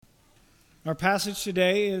Our passage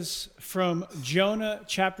today is from Jonah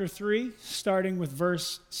chapter 3, starting with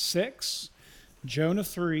verse 6. Jonah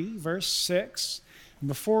 3, verse 6. And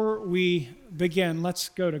before we begin, let's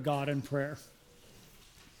go to God in prayer.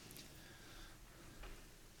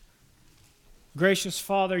 Gracious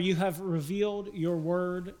Father, you have revealed your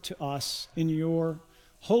word to us in your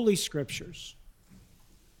holy scriptures.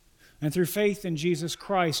 And through faith in Jesus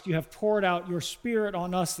Christ, you have poured out your Spirit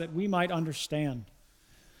on us that we might understand.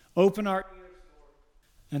 Open our ears,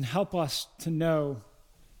 Lord, and help us to know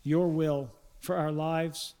your will for our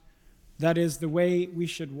lives. That is the way we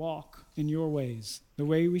should walk in your ways, the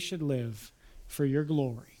way we should live for your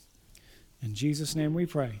glory. In Jesus' name we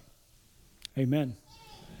pray. Amen.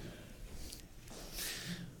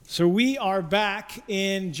 So we are back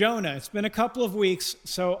in Jonah. It's been a couple of weeks,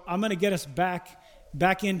 so I'm going to get us back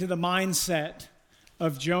into the mindset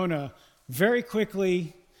of Jonah. Very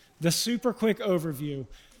quickly, the super quick overview.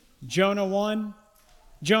 Jonah 1,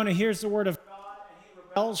 Jonah hears the word of God and he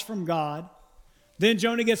rebels from God. Then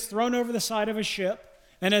Jonah gets thrown over the side of a ship,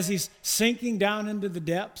 and as he's sinking down into the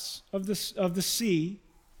depths of the sea,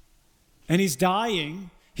 and he's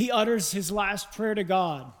dying, he utters his last prayer to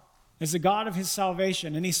God as the God of his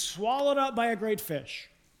salvation, and he's swallowed up by a great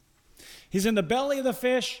fish. He's in the belly of the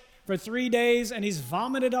fish for 3 days, and he's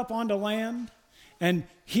vomited up onto land. And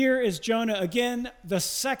here is Jonah again, the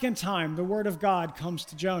second time the word of God comes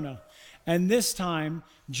to Jonah. And this time,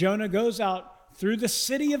 Jonah goes out through the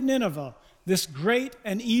city of Nineveh, this great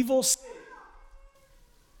and evil city,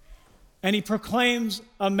 and he proclaims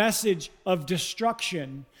a message of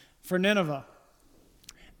destruction for Nineveh.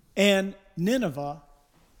 And Nineveh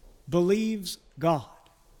believes God.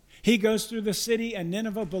 He goes through the city and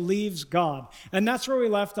Nineveh believes God. And that's where we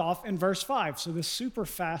left off in verse 5. So this super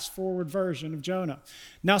fast forward version of Jonah.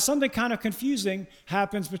 Now something kind of confusing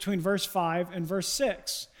happens between verse 5 and verse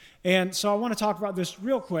 6. And so I want to talk about this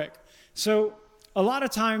real quick. So a lot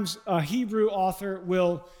of times a Hebrew author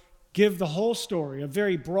will give the whole story, a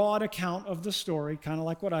very broad account of the story, kind of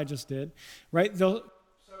like what I just did, right? So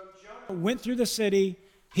Jonah went through the city,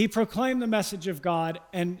 he proclaimed the message of God,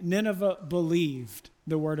 and Nineveh believed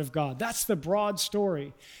the word of God. That's the broad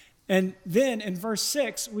story. And then in verse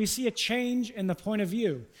 6, we see a change in the point of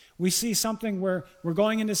view. We see something where we're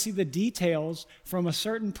going in to see the details from a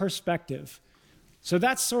certain perspective. So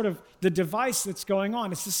that's sort of the device that's going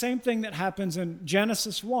on. It's the same thing that happens in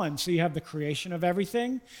Genesis 1. So you have the creation of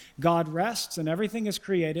everything. God rests and everything is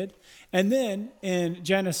created. And then in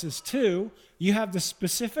Genesis 2, you have the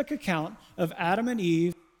specific account of Adam and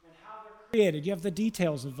Eve and how they're created. You have the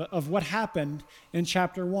details of what happened in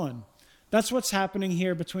chapter 1. That's what's happening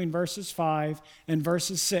here between verses 5 and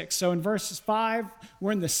verses 6. So in verses 5,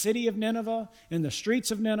 we're in the city of Nineveh, in the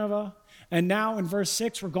streets of Nineveh. And now in verse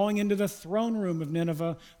 6, we're going into the throne room of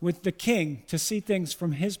Nineveh with the king to see things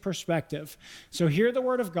from his perspective. So hear the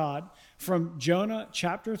word of God from Jonah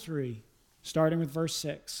chapter 3, starting with verse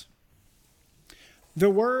 6. The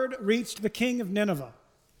word reached the king of Nineveh,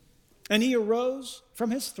 and he arose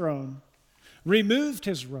from his throne, removed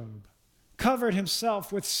his robe, covered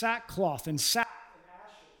himself with sackcloth and sat in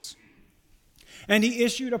ashes. And he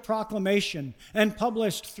issued a proclamation and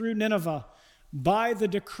published through Nineveh, by the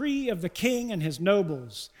decree of the king and his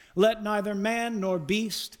nobles, let neither man nor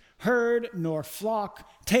beast, herd nor flock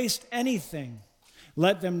taste anything.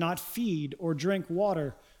 Let them not feed or drink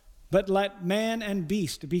water, but let man and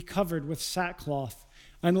beast be covered with sackcloth,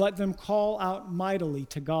 and let them call out mightily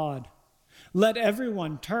to God. Let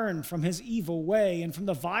everyone turn from his evil way and from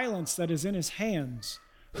the violence that is in his hands.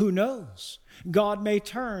 Who knows? God may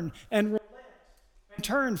turn and relent and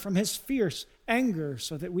turn from his fierce anger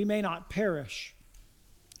so that we may not perish.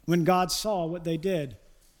 When God saw what they did,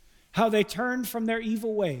 how they turned from their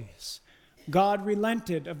evil ways, God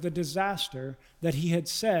relented of the disaster that he had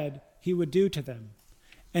said he would do to them,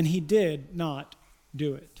 and he did not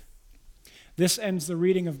do it. This ends the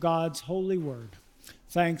reading of God's holy word.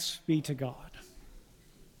 Thanks be to God.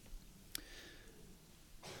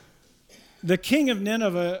 The king of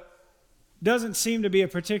Nineveh doesn't seem to be a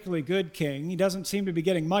particularly good king. He doesn't seem to be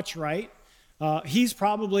getting much right. He's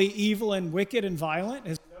probably evil and wicked and violent.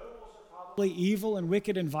 His nobles are probably evil and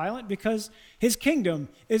wicked and violent because his kingdom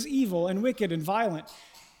is evil and wicked and violent.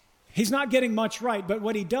 He's not getting much right, but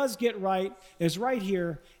what he does get right is right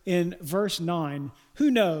here in verse 9.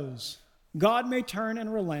 Who knows? God may turn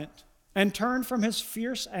and relent and turn from his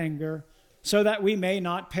fierce anger so that we may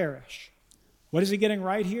not perish. What is he getting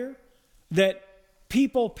right here? That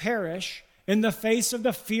people perish in the face of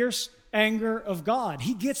the fierce anger of God.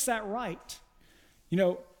 He gets that right. You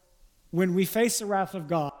know, when we face the wrath of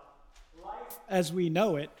God, life as we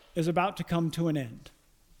know it is about to come to an end.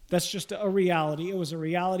 That's just a reality. It was a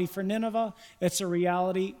reality for Nineveh. It's a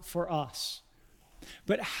reality for us.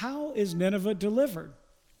 But how is Nineveh delivered?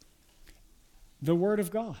 The Word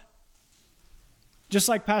of God. Just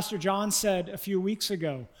like Pastor John said a few weeks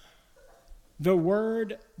ago, the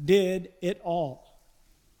Word did it all.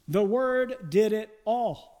 The Word did it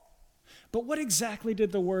all. But what exactly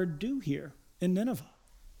did the Word do here in Nineveh?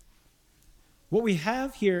 What we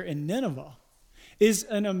have here in Nineveh is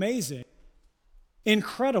an amazing,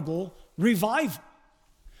 incredible revival.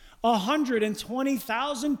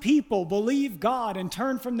 120,000 people believe God and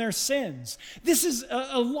turn from their sins. This is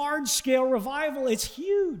a large-scale revival. It's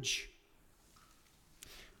huge.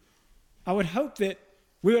 I would hope that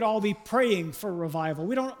we would all be praying for revival.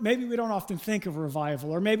 Maybe we don't often think of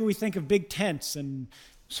revival, or maybe we think of big tents and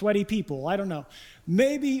sweaty people. I don't know.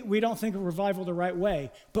 Maybe we don't think of revival the right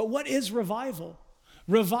way. But what is revival?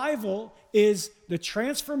 Revival is the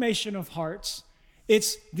transformation of hearts.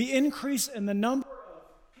 It's the increase in the number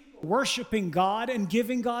of people worshiping God and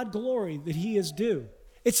giving God glory that He is due.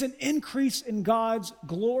 It's an increase in God's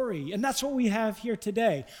glory. And that's what we have here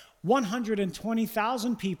today.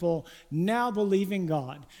 120,000 people now believing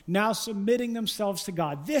God, now submitting themselves to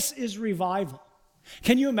God. This is revival.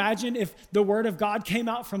 Can you imagine if the Word of God came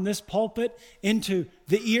out from this pulpit into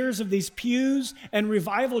the ears of these pews and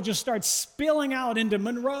revival just starts spilling out into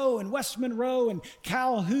Monroe and West Monroe and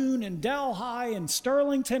Calhoun and Delhi and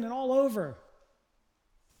Sterlington and all over?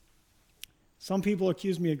 Some people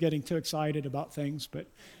accuse me of getting too excited about things, but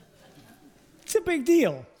it's a big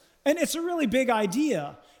deal. And it's a really big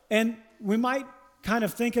idea. And we might kind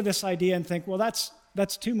of think of this idea and think, well, that's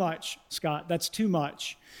too much, Scott. That's too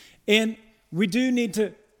much. And we do need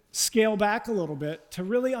to scale back a little bit to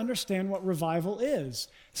really understand what revival is.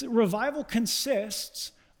 So revival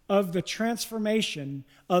consists of the transformation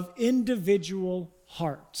of individual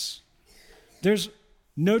hearts. There's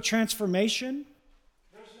no transformation,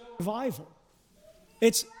 there's no revival.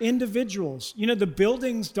 It's individuals. You know, the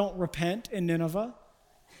buildings don't repent in Nineveh.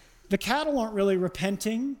 The cattle aren't really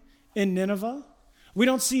repenting in Nineveh. We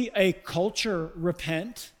don't see a culture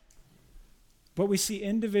repent, but we see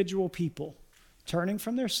individual people turning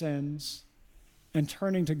from their sins and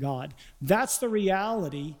turning to God. That's the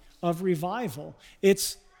reality of revival.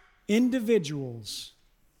 It's individuals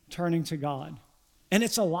turning to God. And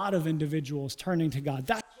it's a lot of individuals turning to God.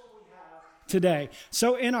 That's what we have today.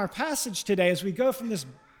 So in our passage today, as we go from this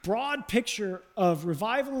broad picture of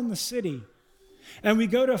revival in the city, and we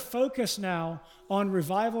go to focus now on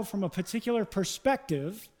revival from a particular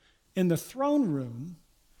perspective in the throne room,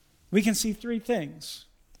 we can see three things.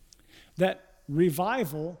 That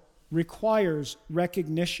revival requires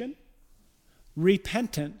recognition,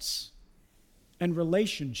 repentance, and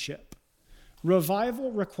relationship.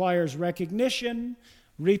 Revival requires recognition,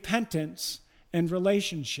 repentance, and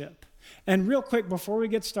relationship. And real quick, before we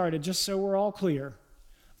get started, just so we're all clear,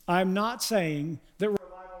 I'm not saying that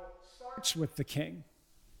revival starts with the king.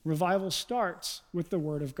 Revival starts with the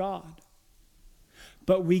Word of God.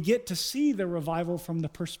 But we get to see the revival from the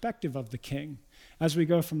perspective of the king as we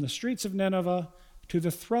go from the streets of Nineveh to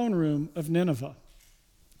the throne room of Nineveh.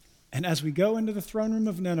 And as we go into the throne room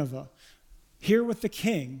of Nineveh, here with the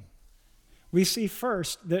king, we see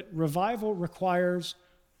first that revival requires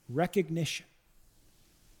recognition.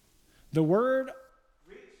 The word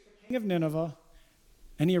reached the king of Nineveh,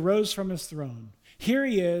 and he arose from his throne. Here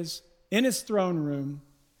he is in his throne room,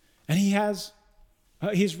 and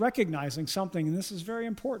he's recognizing something, and this is very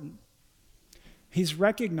important. He's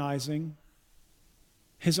recognizing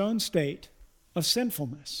his own state of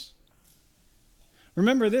sinfulness.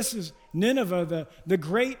 Remember, this is Nineveh, the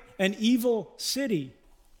great and evil city.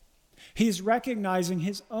 He's recognizing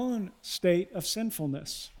his own state of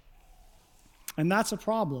sinfulness. And that's a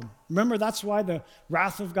problem. Remember, that's why the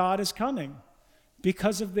wrath of God is coming,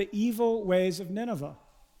 because of the evil ways of Nineveh.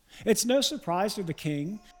 It's no surprise to the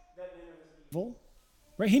king that Nineveh is evil.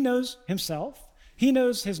 Right? He knows himself. He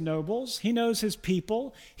knows his nobles. He knows his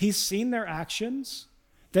people. He's seen their actions.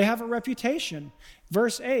 They have a reputation.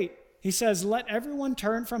 Verse 8, he says, "Let everyone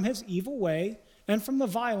turn from his evil way and from the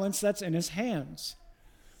violence that's in his hands."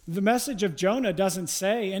 The message of Jonah doesn't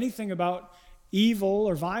say anything about evil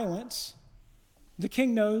or violence. The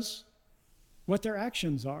king knows what their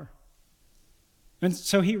actions are. And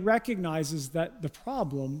so he recognizes that the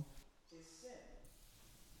problem is sin.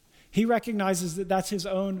 He recognizes that that's his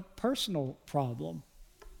own personal problem.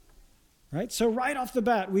 Right? So right off the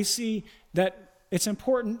bat, we see that it's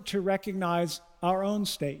important to recognize our own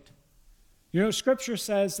state. You know, Scripture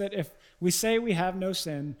says that if we say we have no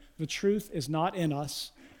sin, the truth is not in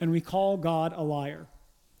us, and we call God a liar.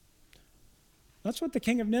 That's what the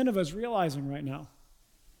king of Nineveh is realizing right now.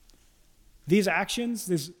 these actions,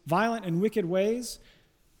 these violent and wicked ways,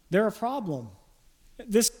 they're a problem.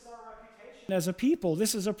 This is our reputation as a people.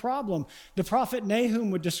 This is a problem. The prophet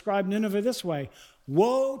Nahum would describe Nineveh this way: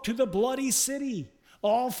 woe to the bloody city,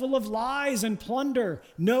 all full of lies and plunder,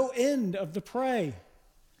 no end of the prey.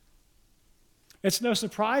 It's no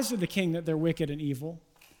surprise to the king that they're wicked and evil,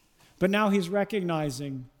 but now he's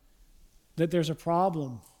recognizing that there's a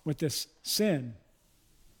problem with this sin.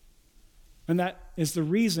 And that is the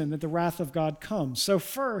reason that the wrath of God comes. So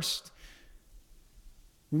first,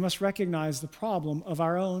 we must recognize the problem of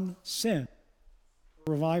our own sin,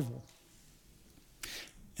 revival.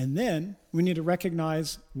 And then we need to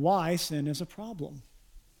recognize why sin is a problem.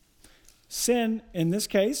 Sin, in this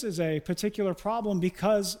case, is a particular problem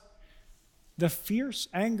because the fierce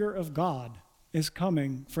anger of God is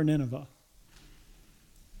coming for Nineveh.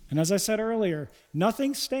 And as I said earlier,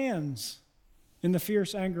 nothing stands in the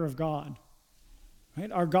fierce anger of God.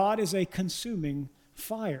 Right? Our God is a consuming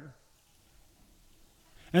fire.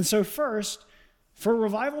 And so first, for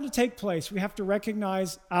revival to take place, we have to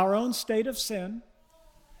recognize our own state of sin,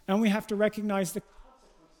 and we have to recognize the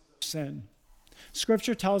consequences of sin.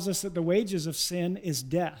 Scripture tells us that the wages of sin is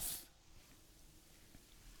death.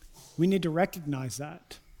 We need to recognize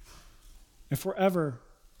that if we're ever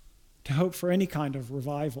to hope for any kind of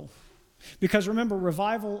revival. Because remember,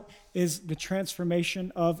 revival is the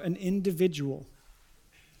transformation of an individual.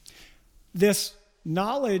 This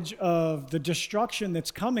knowledge of the destruction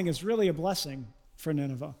that's coming is really a blessing for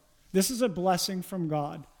Nineveh. This is a blessing from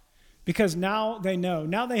God because now they know,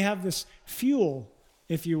 now they have this fuel,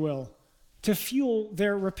 if you will, to fuel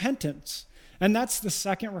their repentance. And that's the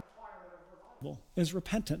second requirement of revival, is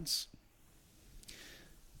repentance.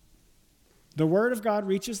 The word of God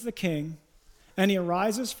reaches the king, and he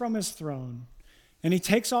arises from his throne, and he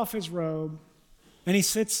takes off his robe, and he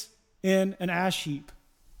sits in an ash heap.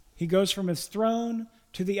 He goes from his throne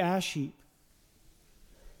to the ash heap.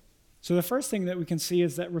 So the first thing that we can see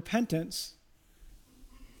is that repentance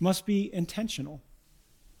must be intentional.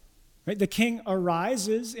 Right? The king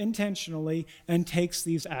arises intentionally and takes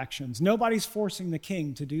these actions. Nobody's forcing the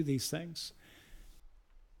king to do these things.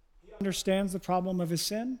 He understands the problem of his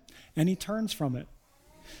sin, and he turns from it.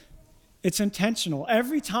 It's intentional.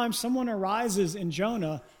 Every time someone arises in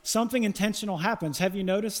Jonah, something intentional happens. Have you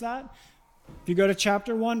noticed that? If you go to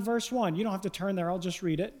chapter 1, verse 1, you don't have to turn there, I'll just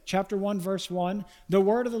read it. Chapter 1, verse 1, the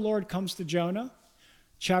word of the Lord comes to Jonah.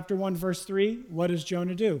 Chapter 1, verse 3, what does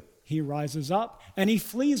Jonah do? He rises up and he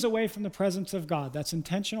flees away from the presence of God. That's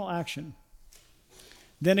intentional action.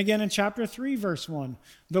 Then again in chapter 3, verse 1,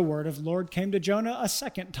 the word of the Lord came to Jonah a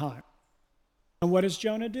second time. And what does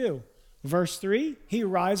Jonah do? Verse 3, he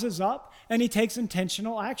rises up and he takes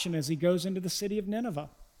intentional action as he goes into the city of Nineveh.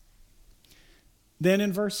 Then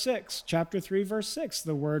in verse 6, chapter 3, verse 6,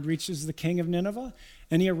 the word reaches the king of Nineveh,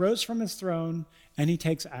 and he arose from his throne, and he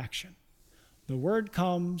takes action. The word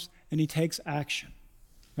comes, and he takes action.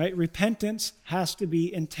 Right? Repentance has to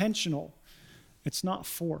be intentional. It's not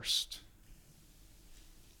forced.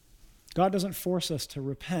 God doesn't force us to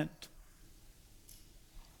repent,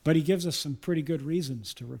 but he gives us some pretty good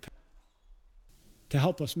reasons to repent, to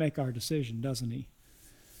help us make our decision, doesn't he?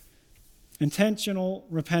 Intentional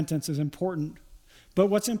repentance is important. But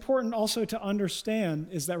what's important also to understand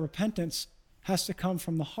is that repentance has to come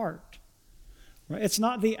from the heart. Right? It's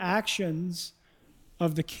not the actions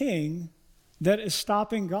of the king that is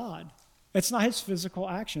stopping God. It's not his physical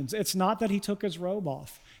actions. It's not that he took his robe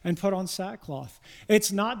off and put on sackcloth. It's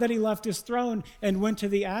not that he left his throne and went to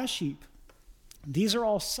the ash heap. These are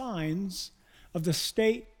all signs of the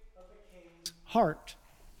state of the king's heart.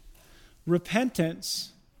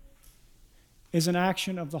 Repentance is an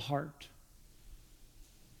action of the heart.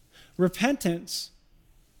 Repentance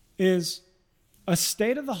is a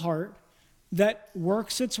state of the heart that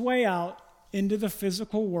works its way out into the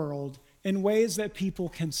physical world in ways that people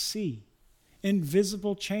can see,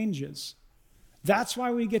 invisible changes. That's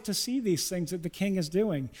why we get to see these things that the king is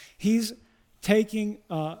doing. He's taking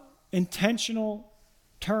an intentional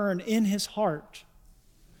turn in his heart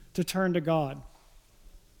to turn to God.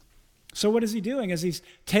 So what is he doing? As he's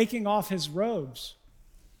taking off his robes,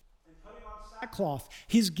 sackcloth.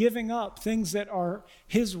 He's giving up things that are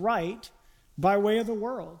his right by way of the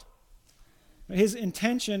world. His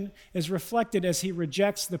intention is reflected as he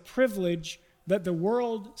rejects the privilege that the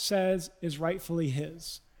world says is rightfully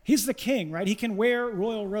his. He's the king, right? He can wear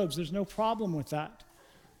royal robes. There's no problem with that.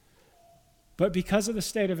 But because of the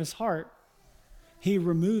state of his heart, he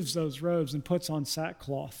removes those robes and puts on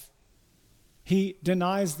sackcloth. He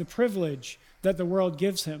denies the privilege that the world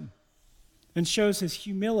gives him and shows his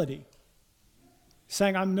humility,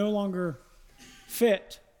 saying, I'm no longer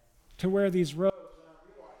fit to wear these robes, and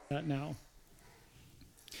I realize that now.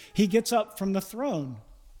 He gets up from the throne,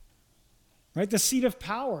 right? The seat of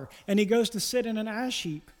power, and he goes to sit in an ash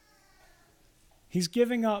heap. He's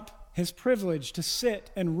giving up his privilege to sit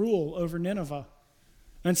and rule over Nineveh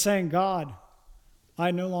and saying, God, I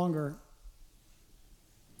no longer,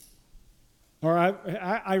 or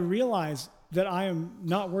I realize that I am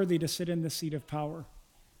not worthy to sit in the seat of power.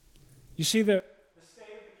 You see, the state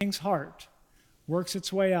of the king's heart works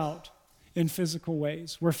its way out in physical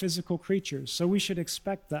ways. We're physical creatures, so we should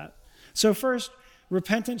expect that. So first,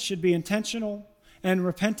 repentance should be intentional, and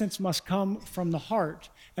repentance must come from the heart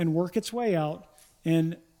and work its way out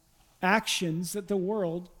in actions that the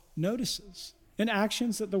world notices, in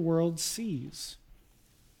actions that the world sees.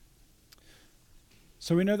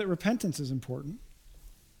 So we know that repentance is important,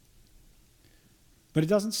 but it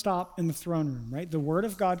doesn't stop in the throne room, right? The word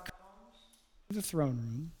of God comes to the throne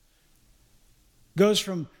room, goes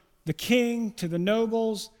from the king to the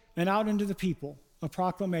nobles and out into the people, a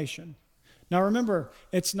proclamation. Now remember,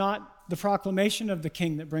 it's not the proclamation of the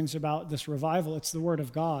king that brings about this revival, it's the word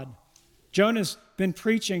of God. Jonah's been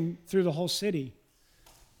preaching through the whole city,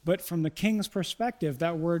 but from the king's perspective,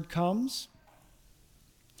 that word comes,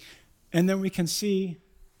 and then we can see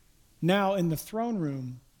now in the throne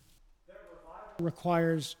room that revival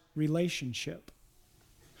requires relationship.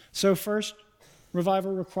 So first,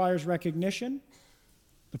 revival requires recognition,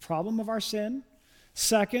 the problem of our sin.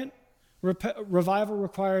 Second, revival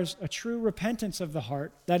requires a true repentance of the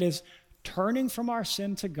heart, that is, turning from our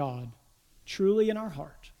sin to God, truly in our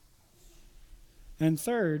heart. And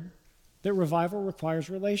third, that revival requires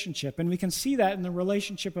relationship. And we can see that in the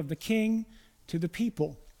relationship of the king to the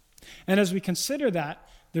people. And as we consider that,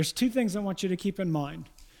 there's two things I want you to keep in mind.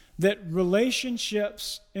 That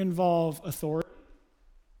relationships involve authority,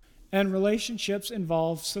 and relationships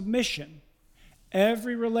involve submission.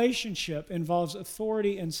 Every relationship involves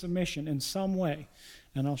authority and submission in some way,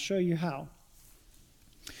 and I'll show you how.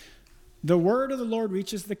 The word of the Lord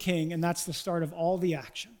reaches the king, and that's the start of all the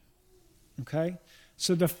action. Okay?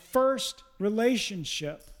 So the first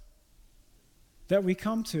relationship that we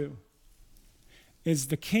come to is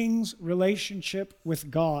the king's relationship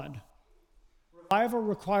with God. Revival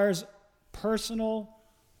requires personal,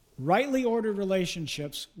 rightly ordered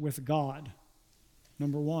relationships with God.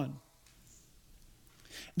 Number one.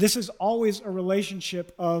 This is always a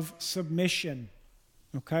relationship of submission,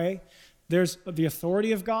 okay? There's the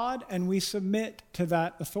authority of God, and we submit to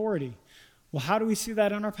that authority. Well, how do we see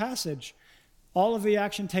that in our passage? All of the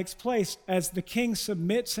action takes place as the king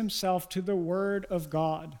submits himself to the word of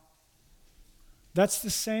God. That's the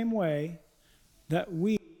same way that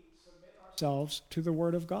we submit ourselves to the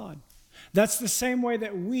word of God. That's the same way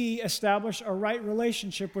that we establish a right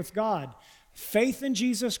relationship with God. Faith in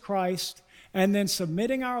Jesus Christ, and then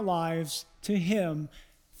submitting our lives to him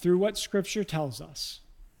through what Scripture tells us.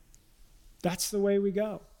 That's the way we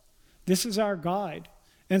go. This is our guide.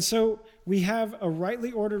 And so we have a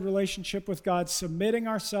rightly ordered relationship with God, submitting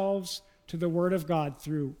ourselves to the Word of God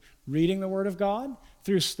through reading the Word of God,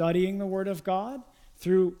 through studying the Word of God,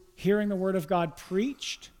 through hearing the Word of God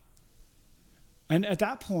preached. And at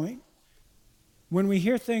that point, when we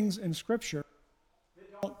hear things in Scripture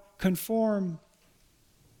that don't conform,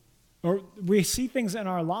 or we see things in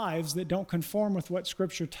our lives that don't conform with what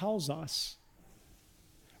Scripture tells us,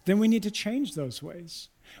 then we need to change those ways.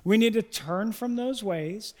 We need to turn from those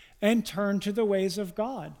ways and turn to the ways of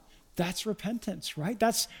God. That's repentance, right?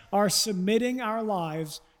 That's our submitting our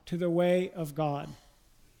lives to the way of God.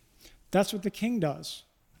 That's what the king does.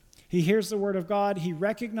 He hears the word of God, he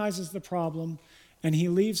recognizes the problem, and he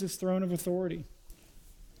leaves his throne of authority.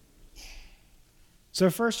 So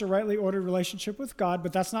first, a rightly ordered relationship with God,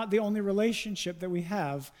 but that's not the only relationship that we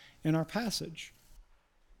have in our passage.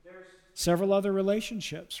 There's several other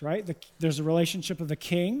relationships, right? There's a relationship of the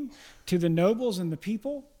king to the nobles and the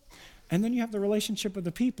people, and then you have the relationship of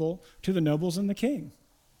the people to the nobles and the king.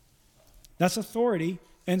 That's authority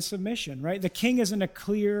and submission, right? The king is in a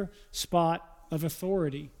clear spot of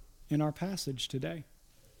authority in our passage today.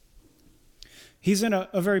 He's in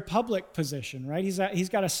a very public position, right? He's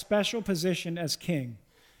got a special position as king.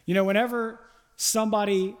 You know, whenever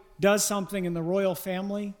somebody does something in the royal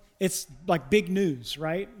family, it's like big news,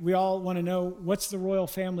 right? We all want to know, what's the royal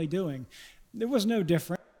family doing? It was no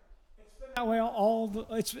different. It's been that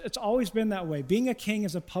way it's always been that way. Being a king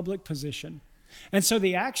is a public position. And so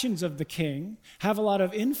the actions of the king have a lot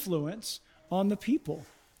of influence on the people.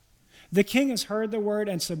 The king has heard the word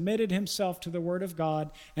and submitted himself to the word of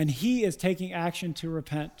God, and he is taking action to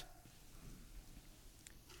repent.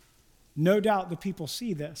 No doubt the people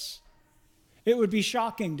see this. It would be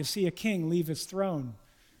shocking to see a king leave his throne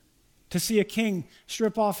to see a king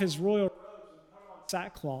strip off his royal robes and put on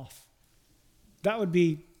sackcloth. That would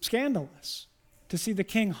be scandalous, to see the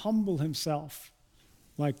king humble himself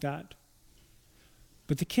like that.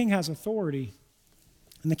 But the king has authority,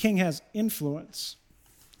 and the king has influence.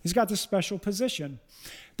 He's got this special position.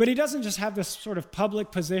 But he doesn't just have this sort of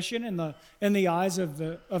public position in the eyes of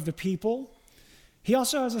the people. He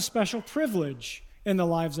also has a special privilege in the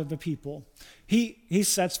lives of the people. He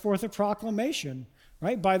sets forth a proclamation,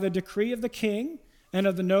 right? By the decree of the king and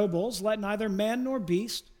of the nobles, let neither man nor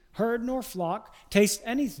beast, herd nor flock taste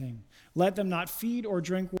anything. Let them not feed or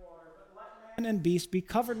drink water, but let man and beast be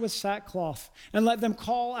covered with sackcloth, and let them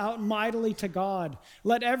call out mightily to God.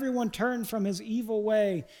 Let everyone turn from his evil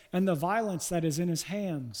way and the violence that is in his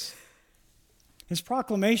hands. His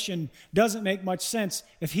proclamation doesn't make much sense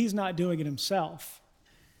if he's not doing it himself.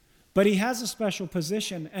 But he has a special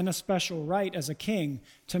position and a special right as a king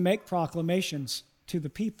to make proclamations to the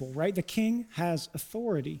people, right? The king has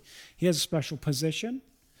authority. He has a special position,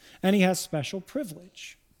 and he has special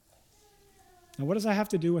privilege. Now, what does that have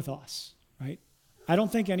to do with us, right? I don't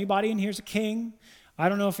think anybody in here is a king. I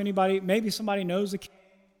don't know if maybe somebody knows the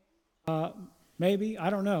king. Maybe, I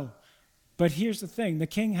don't know. But here's the thing. The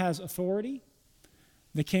king has authority.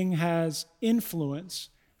 The king has influence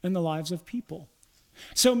in the lives of people.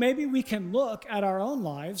 So maybe we can look at our own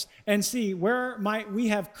lives and see where might we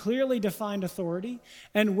have clearly defined authority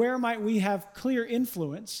and where might we have clear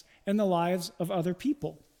influence in the lives of other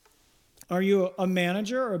people. Are you a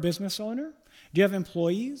manager or a business owner? Do you have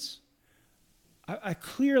employees?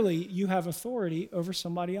 Clearly, you have authority over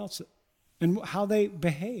somebody else and how they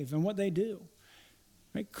behave and what they do.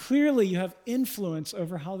 Right? Clearly, you have influence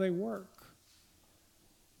over how they work.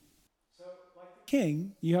 So, like the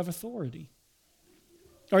king, you have authority.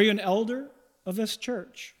 Are you an elder of this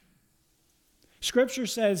church? Scripture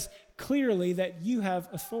says clearly that you have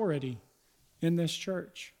authority in this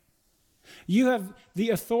church. You have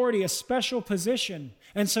the authority, a special position,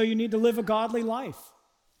 and so you need to live a godly life.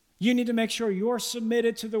 You need to make sure you're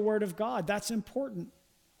submitted to the Word of God. That's important.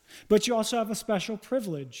 But you also have a special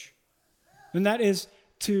privilege, and that is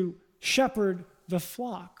to shepherd the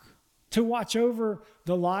flock, to watch over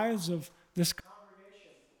the lives of this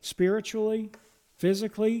congregation. Spiritually,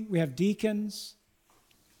 physically, we have deacons.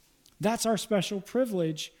 That's our special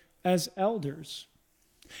privilege as elders.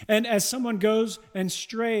 And as someone goes and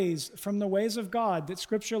strays from the ways of God that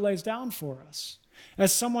Scripture lays down for us,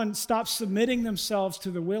 as someone stops submitting themselves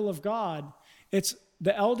to the will of God, it's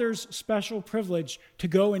the elder's special privilege to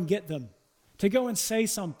go and get them, to go and say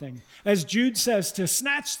something. As Jude says, to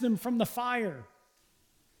snatch them from the fire.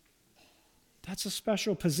 That's a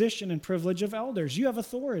special position and privilege of elders. You have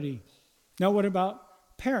authority. Now, what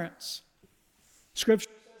about parents? Scripture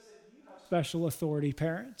says that you have special authority,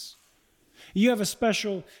 parents. You have a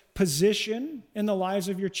special position in the lives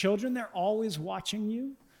of your children. They're always watching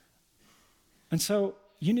you. And so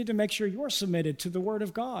you need to make sure you're submitted to the Word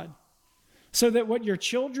of God so that what your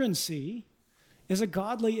children see is a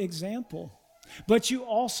godly example. But you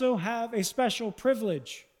also have a special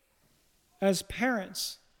privilege as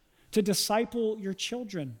parents to disciple your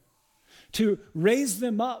children, to raise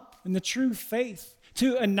them up in the true faith,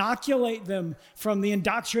 to inoculate them from the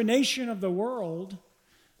indoctrination of the world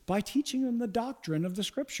by teaching them the doctrine of the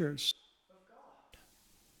Scriptures of God.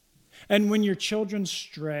 And when your children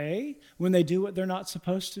stray, when they do what they're not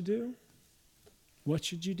supposed to do, what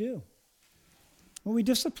should you do? Well, we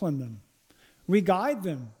discipline them. We guide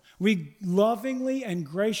them. We lovingly and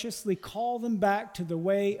graciously call them back to the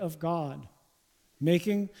way of God,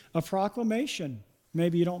 making a proclamation.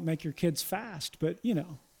 Maybe you don't make your kids fast, but,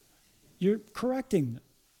 you're correcting them.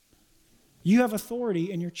 You have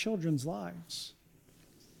authority in your children's lives.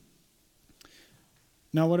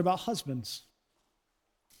 Now, what about husbands?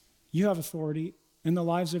 You have authority in the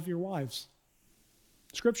lives of your wives.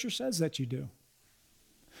 Scripture says that you do.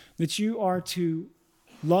 That you are to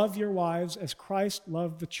love your wives as Christ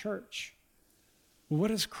loved the church. Well, what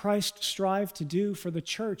does Christ strive to do for the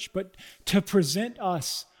church but to present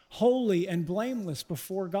us holy and blameless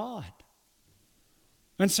before God?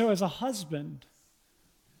 And so as a husband,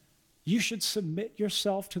 you should submit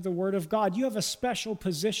yourself to the Word of God. You have a special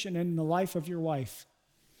position in the life of your wife,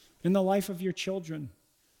 in the life of your children.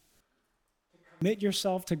 Commit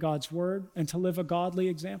yourself to God's Word and to live a godly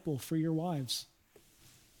example for your wives.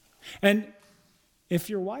 And if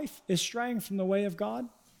your wife is straying from the way of God,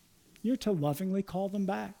 you're to lovingly call them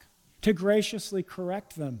back, to graciously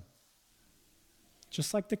correct them.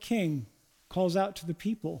 Just like the king calls out to the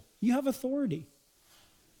people, you have authority.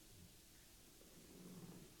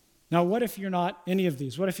 Now, what if you're not any of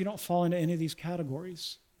these? What if you don't fall into any of these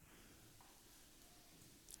categories?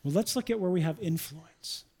 Well, let's look at where we have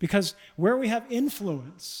influence. Because where we have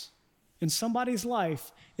influence in somebody's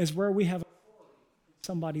life is where we have authority in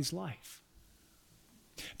somebody's life.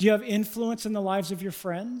 Do you have influence in the lives of your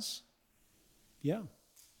friends? Yeah,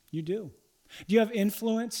 you do. Do you have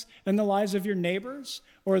influence in the lives of your neighbors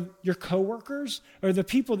or your coworkers or the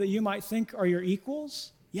people that you might think are your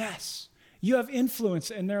equals? Yes, you have influence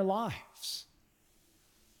in their lives.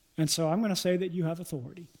 And so I'm going to say that you have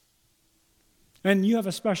authority. And you have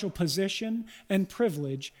a special position and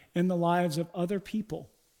privilege in the lives of other people.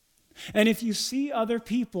 And if you see other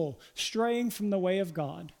people straying from the way of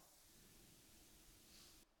God,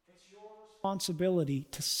 it's your responsibility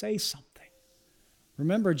to say something.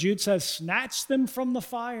 Remember, Jude says, snatch them from the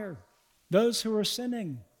fire, those who are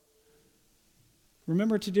sinning.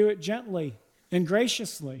 Remember to do it gently and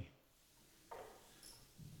graciously.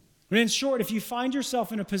 And in short, if you find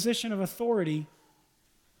yourself in a position of authority,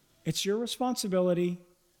 it's your responsibility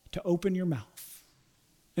to open your mouth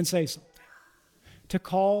and say something. To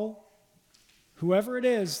call whoever it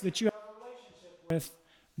is that you have a relationship with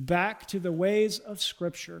back to the ways of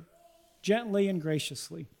Scripture, gently and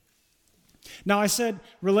graciously. Now, I said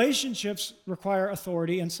relationships require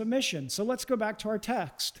authority and submission. So let's go back to our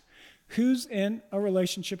text. Who's in a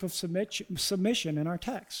relationship of submission in our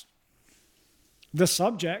text? The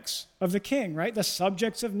subjects of the king, right? The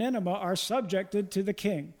subjects of Nineveh are subjected to the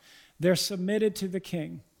king. They're submitted to the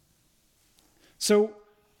king. So,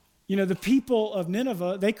 the people of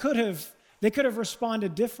Nineveh, they could have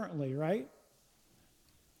responded differently, right?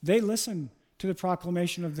 They listened to the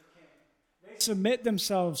proclamation of the king. They submit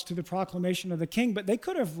themselves to the proclamation of the king, but they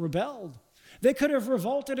could have rebelled. They could have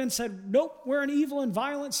revolted and said, nope, we're an evil and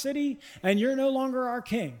violent city, and you're no longer our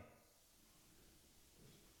king.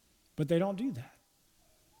 But they don't do that.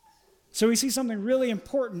 So we see something really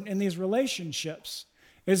important in these relationships,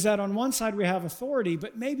 is that on one side we have authority,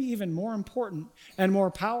 but maybe even more important and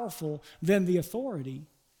more powerful than the authority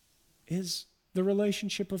is the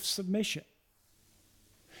relationship of submission.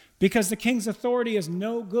 Because the king's authority is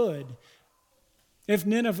no good if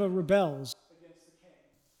Nineveh rebels against the king.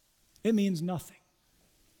 It means nothing.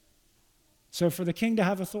 So for the king to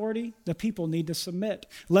have authority, the people need to submit.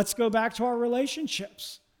 Let's go back to our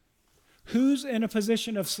relationships. Who's in a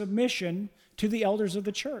position of submission to the elders of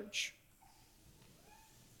the church?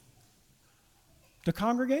 The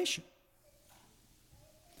congregation.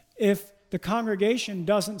 If the congregation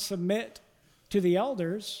doesn't submit to the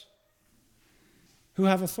elders who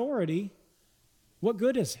have authority, what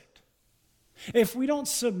good is it? If we don't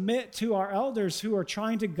submit to our elders who are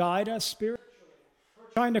trying to guide us spiritually,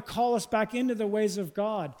 trying to call us back into the ways of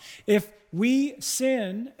God, if we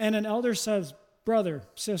sin and an elder says, brother,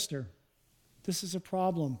 sister, this is a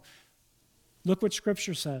problem. Look what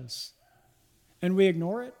Scripture says. And we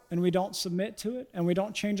ignore it, and we don't submit to it, and we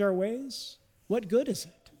don't change our ways, what good is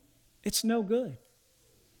it? It's no good.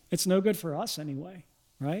 It's no good for us anyway,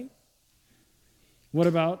 right? What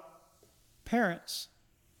about parents?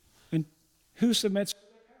 And who submits to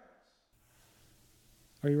their parents?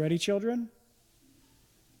 Are you ready, children?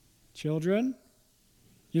 Children?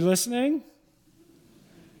 You listening?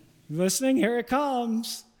 You listening? Here it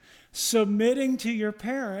comes. Submitting to your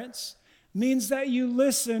parents means that you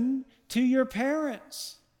listen to your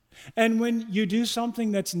parents. And when you do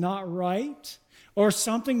something that's not right or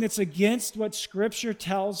something that's against what Scripture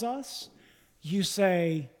tells us, you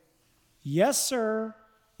say, yes, sir,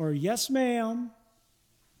 or yes, ma'am,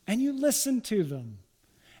 and you listen to them.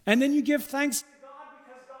 And then you give thanks to God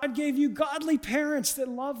because God gave you godly parents that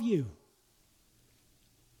love you.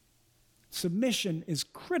 Submission is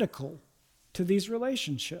critical to these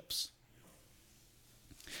relationships.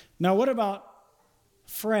 Now, what about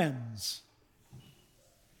friends?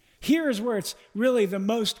 Here is where it's really the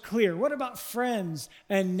most clear. What about friends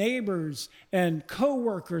and neighbors and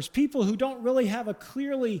coworkers, people who don't really have a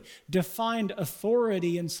clearly defined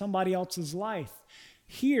authority in somebody else's life?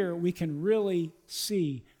 Here we can really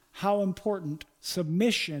see how important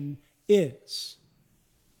submission is.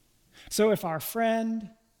 So if our friend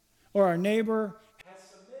or our neighbor has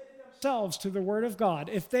submitted themselves to the Word of God,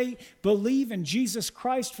 if they believe in Jesus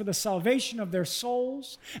Christ for the salvation of their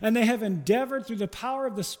souls, and they have endeavored through the power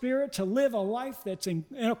of the Spirit to live a life that's in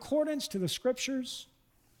accordance to the Scriptures,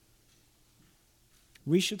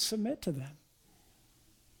 we should submit to them.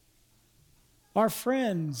 Our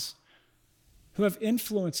friends who have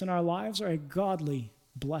influence in our lives are a godly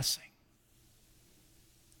blessing.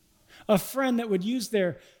 A friend that would use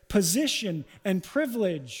their position and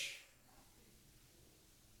privilege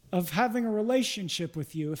of having a relationship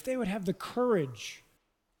with you, if they would have the courage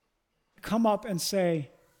to come up and say,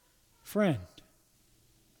 friend,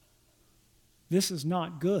 this is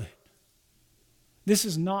not good. This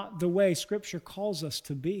is not the way Scripture calls us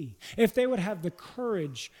to be. If they would have the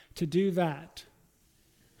courage to do that,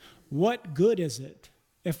 what good is it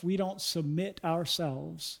if we don't submit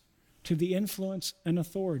ourselves to the influence and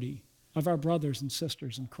authority of our brothers and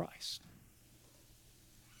sisters in Christ?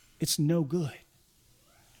 It's no good.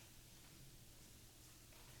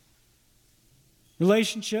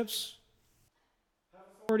 Relationships have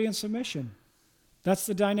authority and submission. That's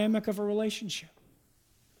the dynamic of a relationship.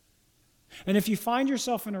 And if you find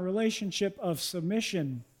yourself in a relationship of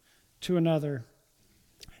submission to another,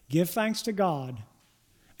 give thanks to God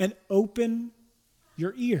and open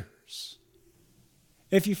your ears.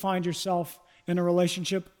 If you find yourself in a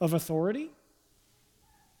relationship of authority,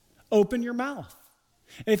 open your mouth.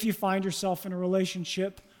 If you find yourself in a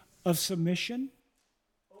relationship of submission,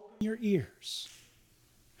 open your ears.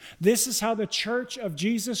 This is how the church of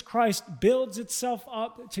Jesus Christ builds itself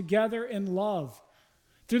up together in love,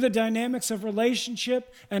 through the dynamics of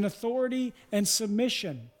relationship and authority and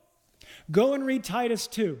submission. Go and read Titus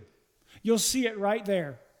 2. You'll see it right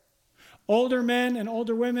there. Older men and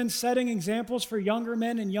older women setting examples for younger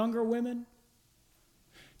men and younger women,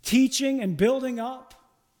 teaching and building up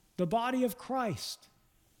the body of Christ.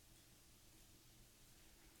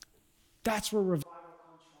 That's where revival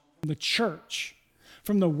comes from the church,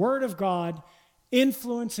 from the Word of God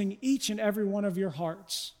influencing each and every one of your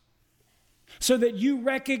hearts, so that you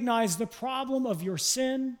recognize the problem of your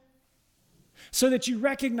sin, so that you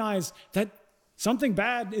recognize that something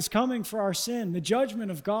bad is coming for our sin, the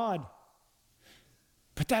judgment of God.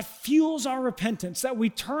 But that fuels our repentance, that we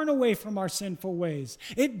turn away from our sinful ways.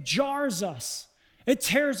 It jars us. It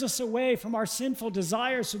tears us away from our sinful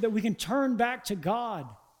desires so that we can turn back to God,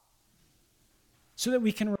 so that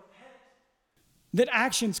we can repent, that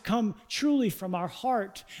actions come truly from our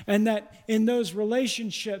heart, and that in those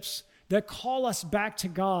relationships that call us back to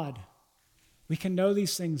God, we can know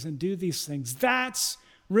these things and do these things. That's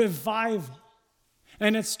revival.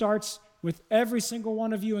 And it starts with every single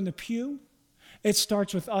one of you in the pew. It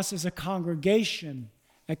starts with us as a congregation,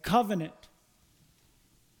 a covenant.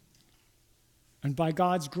 And by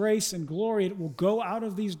God's grace and glory, it will go out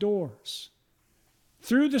of these doors,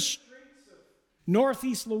 through the streets of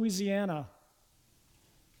Northeast Louisiana,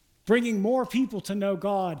 bringing more people to know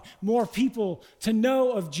God, more people to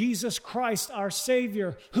know of Jesus Christ, our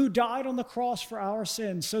Savior, who died on the cross for our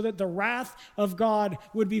sins, so that the wrath of God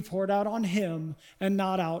would be poured out on him and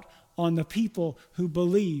not out on the people who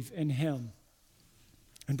believe in him.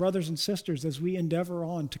 And brothers and sisters, as we endeavor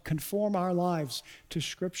on to conform our lives to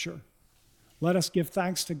Scripture, let us give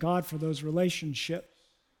thanks to God for those relationships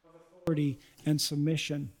of authority and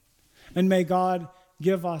submission. And may God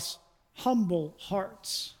give us humble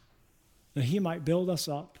hearts, that he might build us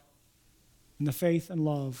up in the faith and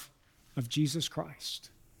love of Jesus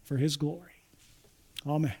Christ for his glory.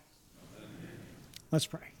 Amen. Let's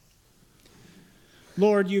pray.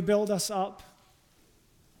 Lord, you build us up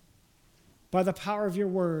by the power of your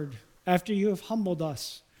word after you have humbled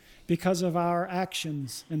us because of our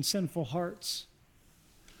actions and sinful hearts.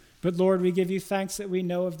 But Lord, we give you thanks that we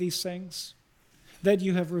know of these things, that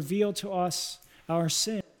you have revealed to us our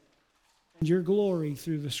sin and your glory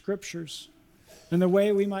through the Scriptures, and the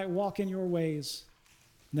way we might walk in your ways,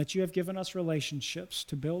 and that you have given us relationships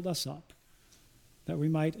to build us up, that we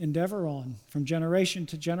might endeavor on from generation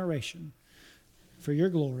to generation for your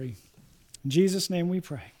glory. In Jesus' name we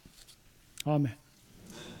pray. Amen.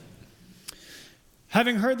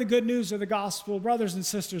 Having heard the good news of the gospel, brothers and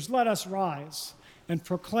sisters, let us rise and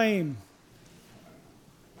proclaim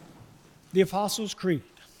the Apostles' Creed.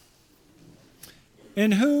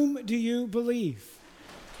 In whom do you believe?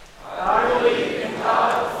 I believe in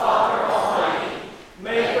God the Father Almighty,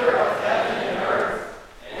 maker